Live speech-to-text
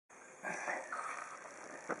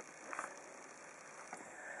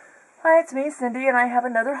Hi, it's me, Cindy, and I have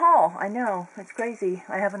another haul. I know, it's crazy.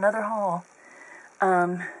 I have another haul.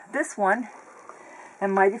 This one, in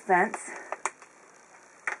my defense,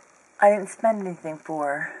 I didn't spend anything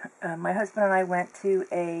for. My husband and I went to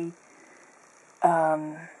a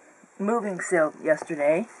moving sale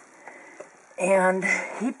yesterday, and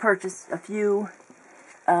he purchased a few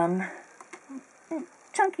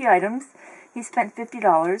chunky items. He spent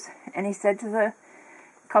 $50, and he said to the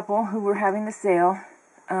couple who were having the sale,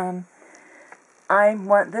 I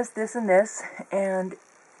want this, this, and this, and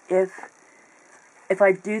if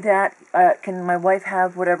I do that, can my wife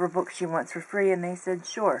have whatever book she wants for free? And they said,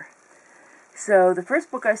 sure. So the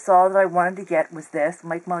first book I saw that I wanted to get was this,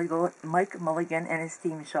 Mike Mulligan and His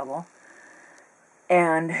Steam Shovel.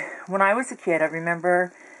 And when I was a kid, I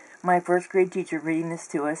remember my first grade teacher reading this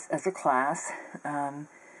to us as a class,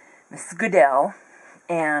 Mrs. Goodell,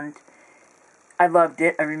 and I loved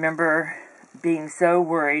it. I remember being so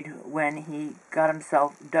worried when he got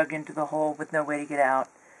himself dug into the hole with no way to get out.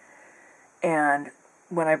 And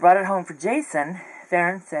when I brought it home for Jason,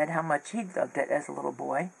 Farron said how much he loved it as a little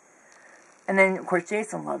boy. And then, of course,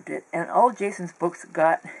 Jason loved it. And all of Jason's books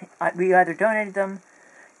we either donated them,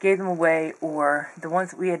 gave them away, or the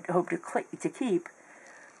ones that we had hoped to keep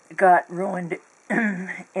got ruined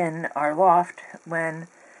in our loft when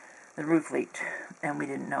the roof leaked, and we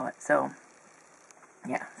didn't know it. So,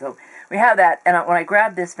 yeah, so we have that. And when I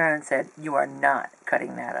grabbed this, Farron said, "You are not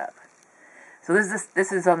cutting that up." So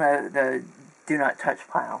this is on the do not touch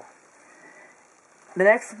pile. The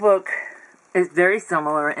next book is very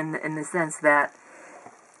similar in the sense that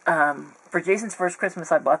for Jason's first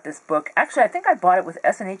Christmas, I bought this book. Actually, I think I bought it with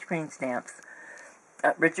S&H green stamps.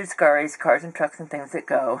 Richard Scarry's Cars and Trucks and Things That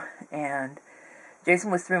Go. And Jason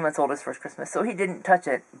was 3 months old his first Christmas, so he didn't touch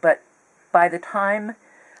it. But by the time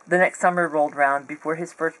the next summer rolled around, before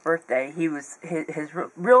his first birthday, his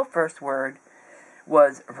real first word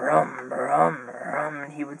was rum, rum, rum.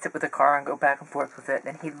 And he would sit with the car and go back and forth with it.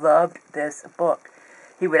 And he loved this book.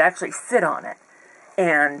 He would actually sit on it.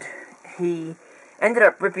 And he ended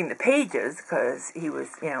up ripping the pages because he was,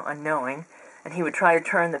 unknowing. And he would try to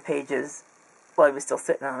turn the pages while he was still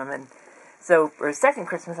sitting on them. And so for his second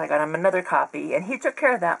Christmas, I got him another copy. And he took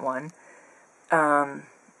care of that one.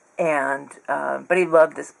 But he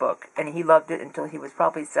loved this book. And he loved it until he was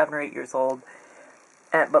probably 7 or 8 years old.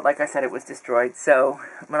 But like I said, it was destroyed. So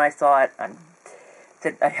when I saw it,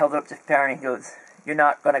 I held it up to Farron and he goes, "You're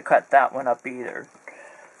not going to cut that one up either."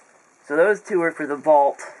 So those two are for the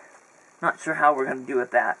vault. Not sure how we're going to do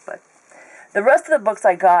with that. But the rest of the books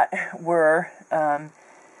I got were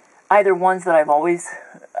either ones that I've always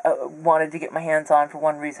wanted to get my hands on for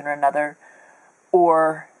one reason or another,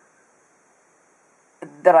 or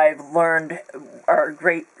that I've learned are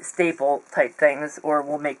great staple type things or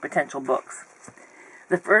will make potential books.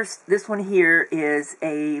 This one here is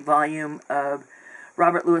a volume of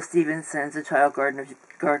Robert Louis Stevenson's A Child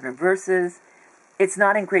Gardener Verses. It's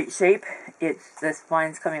not in great shape. The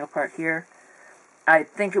spine's coming apart here. I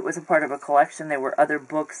think it was a part of a collection. There were other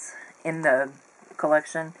books in the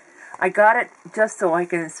collection. I got it just so I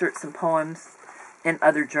can insert some poems in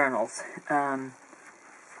other journals.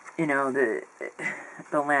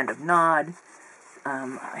 The Land of Nod.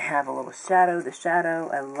 I have a little shadow. The Shadow.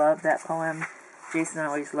 I love that poem. Jason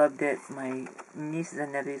always loved it. My nieces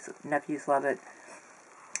and nephews love it.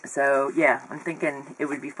 So, yeah, I'm thinking it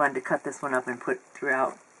would be fun to cut this one up and put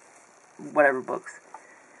throughout whatever books.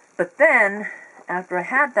 But then, after I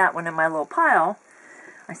had that one in my little pile,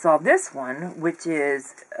 I saw this one, which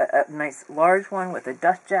is a nice large one with a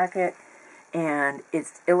dust jacket, and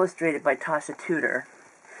it's illustrated by Tasha Tudor.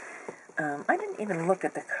 I didn't even look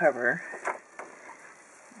at the cover.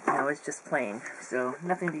 No, it's just plain. So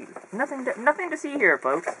nothing to see here,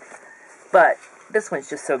 folks. But this one's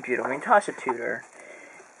just so beautiful. I mean, Tasha Tudor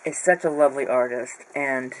is such a lovely artist,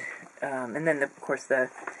 and then of course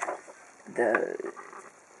just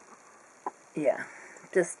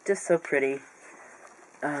so pretty.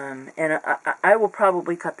 And I will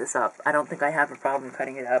probably cut this up. I don't think I have a problem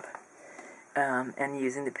cutting it up and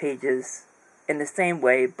using the pages in the same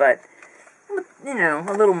way, but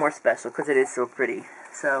a little more special because it is so pretty.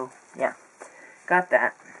 So, yeah, got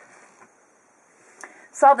that.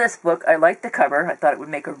 Saw this book. I liked the cover. I thought it would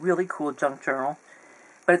make a really cool junk journal.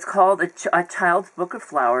 But it's called A Child's Book of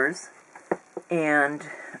Flowers. And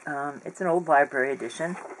it's an old library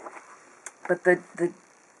edition. But the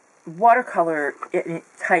watercolor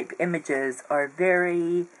type images are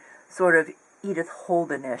very sort of Edith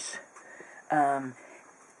Holden-ish.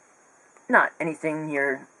 Not anything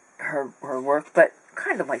near her work, but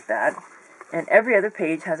kind of like that. And every other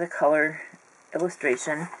page has a color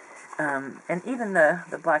illustration. And even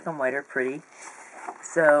the black and white are pretty.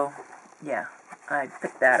 So, yeah, I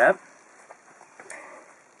picked that up.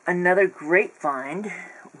 Another great find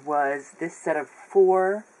was this set of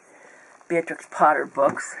 4 Beatrix Potter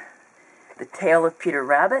books. The Tale of Peter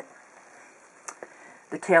Rabbit,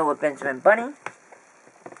 The Tale of Benjamin Bunny,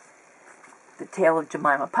 The Tale of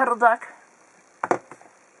Jemima Puddle Duck,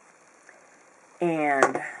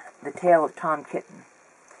 and The Tale of Tom Kitten.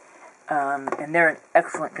 And they're in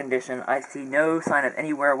excellent condition. I see no sign of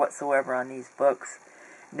any wear whatsoever on these books.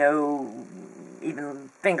 No even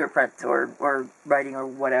fingerprints or writing or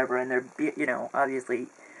whatever. And they're, you know, obviously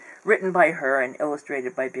written by her and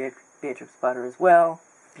illustrated by Beatrix Potter as well.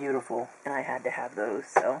 Beautiful. And I had to have those,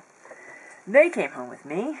 so they came home with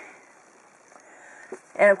me.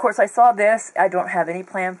 And of course I saw this. I don't have any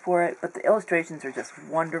plan for it, but the illustrations are just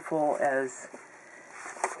wonderful as,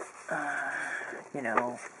 you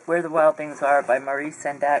know, Where the Wild Things Are by Maurice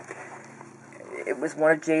Sendak. It was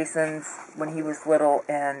one of Jason's when he was little,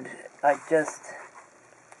 and I just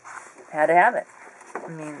had to have it. I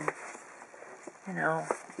mean, you know,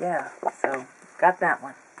 yeah, so got that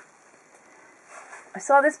one. I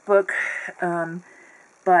saw this book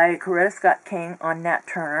by Coretta Scott King on Nat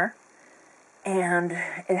Turner, and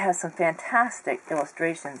it has some fantastic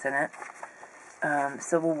illustrations in it.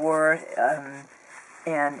 Civil War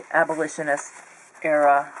and abolitionist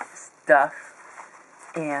era stuff,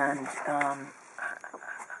 and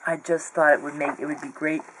I just thought it would be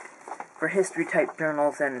great for history type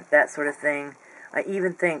journals and that sort of thing. I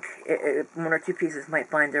even think one or two pieces might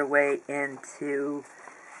find their way into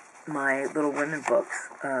my Little Women books,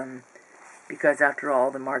 because after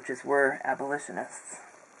all, the marches were abolitionists.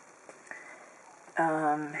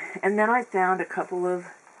 And then I found a couple of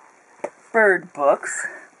bird books,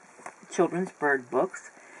 children's bird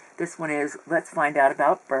books. This one is Let's Find Out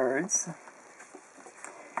About Birds.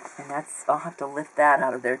 And that's, I'll have to lift that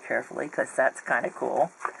out of there carefully, because that's kind of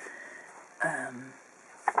cool.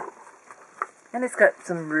 And it's got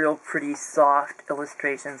some real pretty soft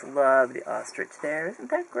illustrations. Love the ostrich there. Isn't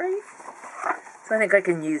that great? So I think I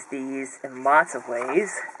can use these in lots of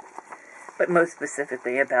ways, but most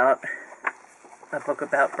specifically about a book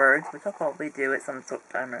about birds, which I'll probably do at some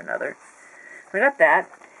time or another. I got that.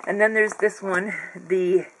 And then there's this one,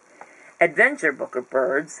 the Adventure Book of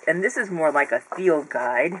Birds, and this is more like a field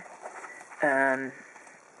guide.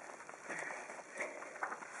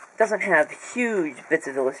 Doesn't have huge bits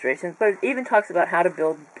of illustrations, but it even talks about how to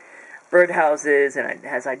build birdhouses, and it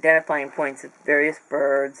has identifying points of various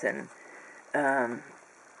birds, and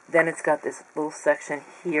then it's got this little section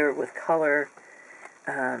here with color.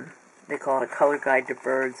 They call it a color guide to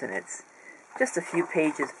birds, and it's just a few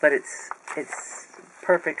pages, but it's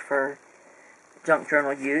perfect for junk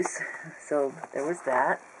journal use. So there was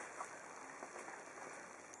that.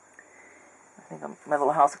 I think my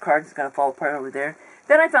little house of cards is going to fall apart over there.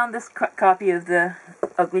 Then I found this copy of The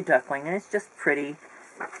Ugly Duckling, and it's just pretty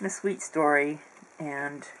and a sweet story,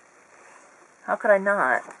 and how could I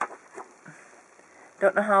not?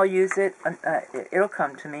 Don't know how I'll use it. It'll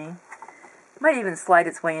come to me. It might even slide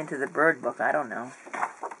its way into the bird book. I don't know.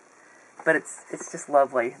 But it's just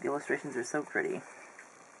lovely. The illustrations are so pretty.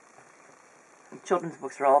 Children's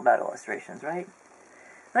books are all about illustrations, right?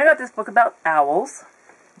 And I got this book about owls.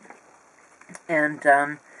 And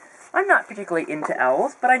I'm not particularly into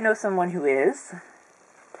owls, but I know someone who is.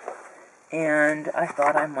 And I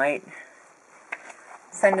thought I might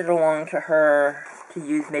send it along to her to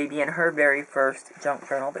use maybe in her very first junk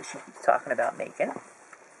journal that she keeps talking about making.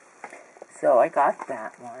 So I got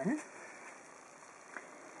that one.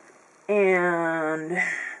 And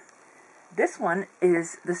this one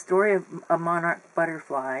is the story of a monarch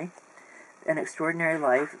butterfly, An Extraordinary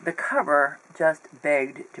Life. The cover just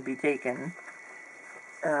begged to be taken.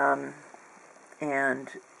 And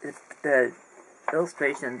the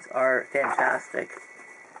illustrations are fantastic.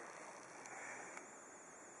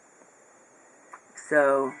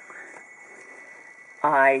 So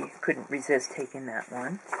I couldn't resist taking that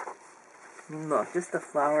one. I mean, look, just the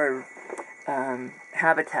flower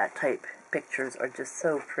habitat type pictures are just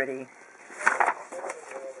so pretty.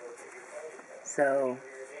 So,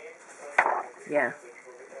 yeah,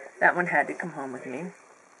 that one had to come home with me.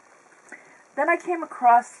 Then I came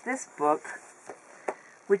across this book,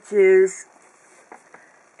 which is,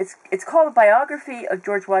 it's called A Biography of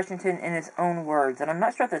George Washington in His Own Words, and I'm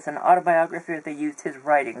not sure if it's an autobiography or if they used his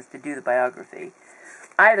writings to do the biography.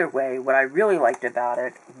 Either way, what I really liked about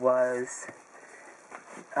it was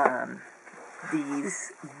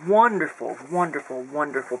these wonderful, wonderful,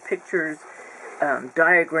 wonderful pictures,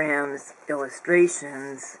 diagrams,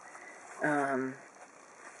 illustrations,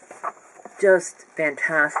 just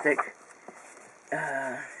fantastic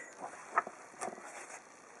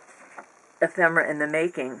ephemera in the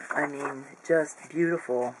making. I mean, just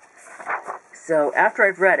beautiful. So after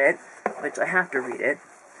I've read it, which I have to read it,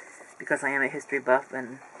 because I am a history buff,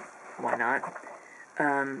 and why not,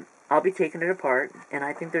 I'll be taking it apart, and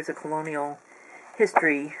I think there's a colonial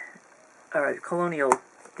history, or a colonial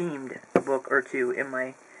themed book or two in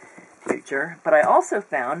my future. But I also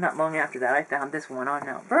found, not long after that, I found this one on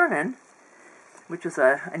Mount Vernon, which was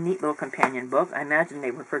a neat little companion book. I imagine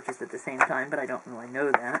they were purchased at the same time, but I don't really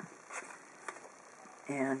know that.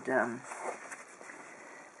 And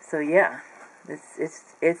so yeah,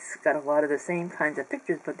 it's got a lot of the same kinds of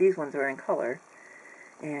pictures, but these ones are in color.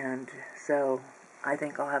 And so I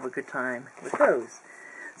think I'll have a good time with those.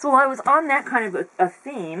 So while I was on that kind of a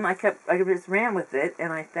theme, I just ran with it,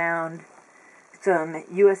 and I found some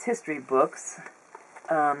U.S. history books.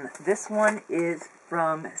 This one is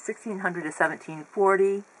from 1600 to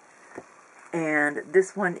 1740, and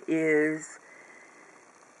this one is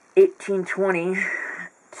 1820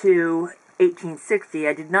 to 1860.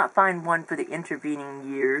 I did not find one for the intervening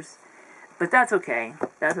years, but that's okay.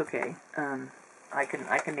 That's okay. I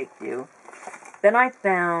can make do. Then I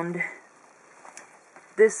found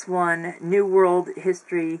this one, New World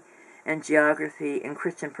History and Geography in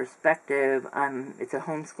Christian Perspective. It's a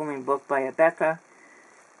homeschooling book by Abeka,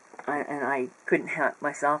 and I couldn't help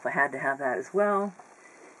myself. I had to have that as well.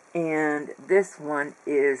 And this one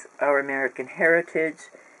is Our American Heritage,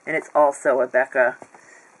 and it's also Abeka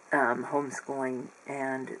homeschooling.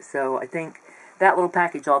 And so I think that little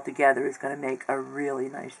package altogether is going to make a really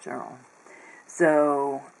nice journal.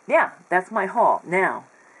 So yeah, that's my haul. Now,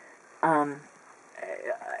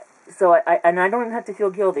 so I don't even have to feel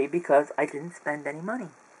guilty because I didn't spend any money.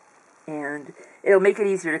 And it'll make it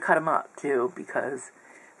easier to cut them up, too, because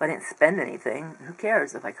if I didn't spend anything, who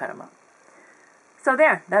cares if I cut them up? So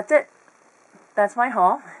there, that's it. That's my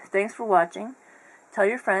haul. Thanks for watching. Tell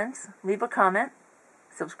your friends, leave a comment,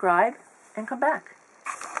 subscribe, and come back.